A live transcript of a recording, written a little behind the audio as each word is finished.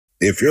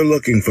If you're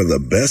looking for the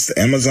best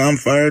Amazon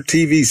Fire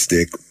TV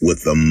stick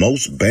with the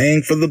most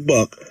bang for the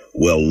buck,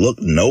 well, look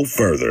no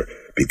further,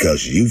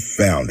 because you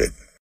found it.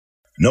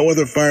 No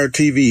other Fire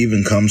TV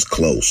even comes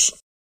close.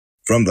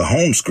 From the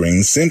home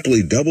screen,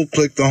 simply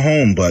double-click the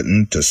home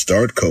button to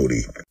start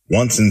Kodi.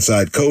 Once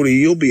inside Kodi,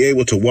 you'll be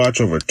able to watch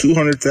over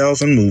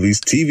 200,000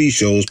 movies, TV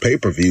shows,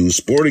 pay-per-views,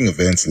 sporting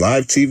events,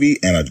 live TV,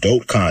 and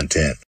adult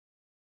content.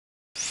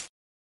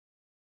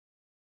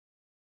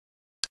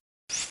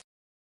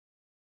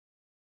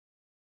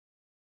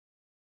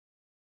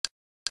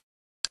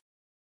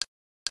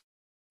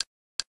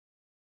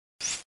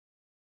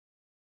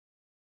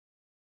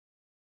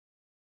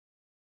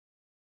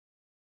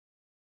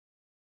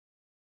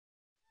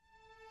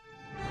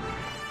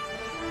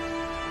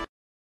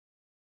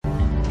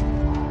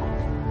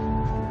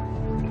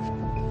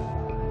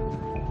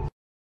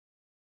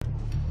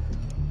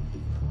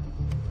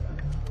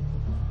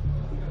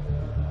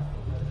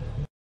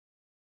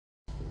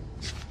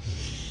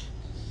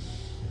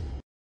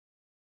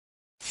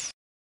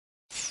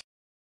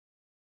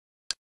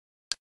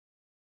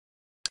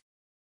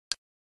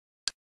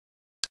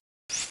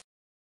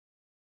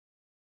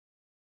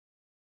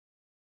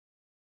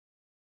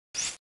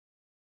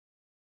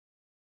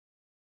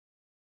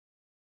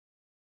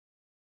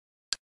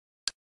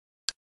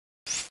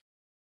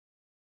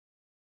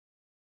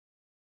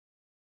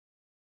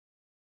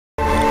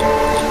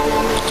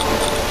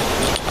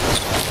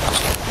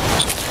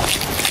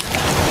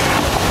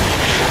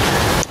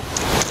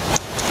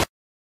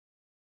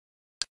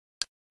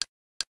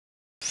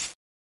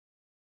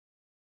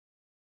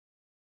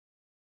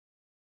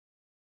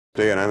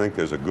 And I think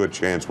there's a good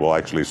chance we'll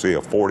actually see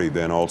a 40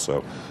 then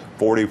also.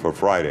 40 for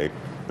Friday.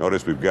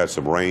 Notice we've got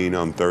some rain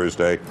on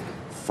Thursday.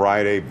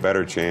 Friday,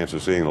 better chance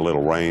of seeing a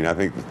little rain. I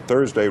think the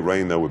Thursday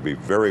rain, though, would be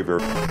very,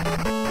 very...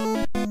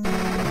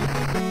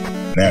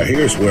 Now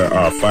here's where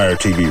our Fire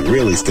TV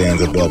really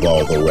stands above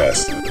all the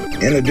rest.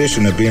 In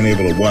addition to being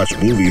able to watch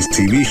movies,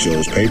 TV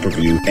shows,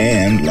 pay-per-view,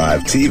 and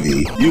live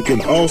TV, you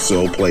can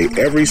also play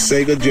every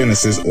Sega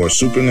Genesis or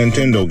Super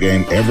Nintendo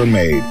game ever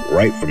made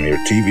right from your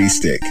TV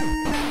stick.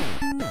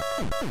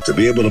 To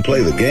be able to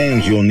play the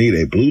games, you'll need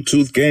a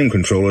Bluetooth game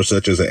controller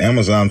such as an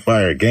Amazon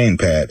Fire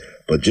gamepad,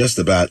 but just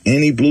about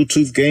any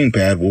Bluetooth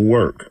gamepad will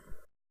work.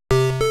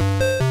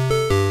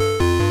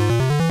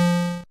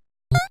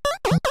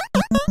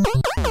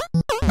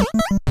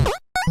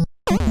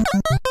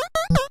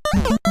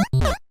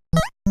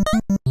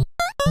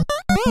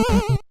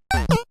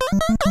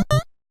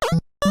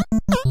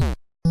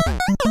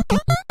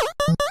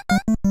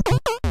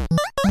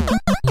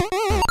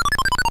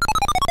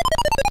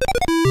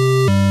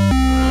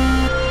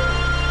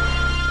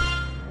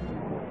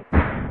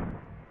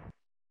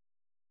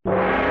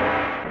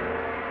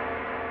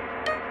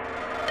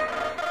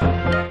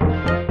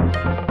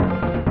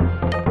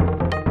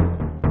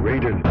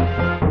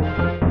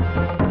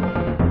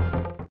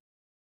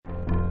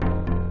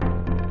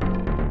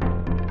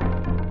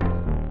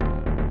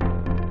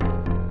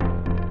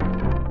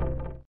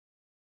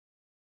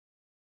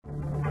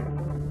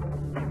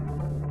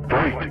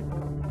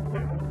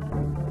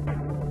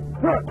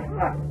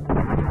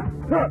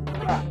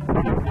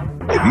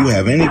 If you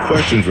have any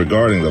questions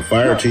regarding the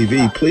Fire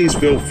TV, please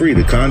feel free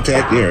to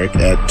contact Eric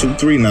at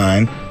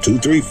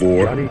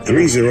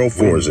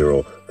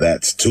 239-234-3040.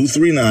 That's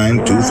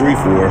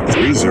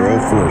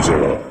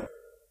 239-234-3040.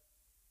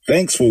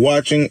 Thanks for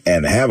watching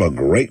and have a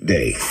great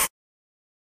day.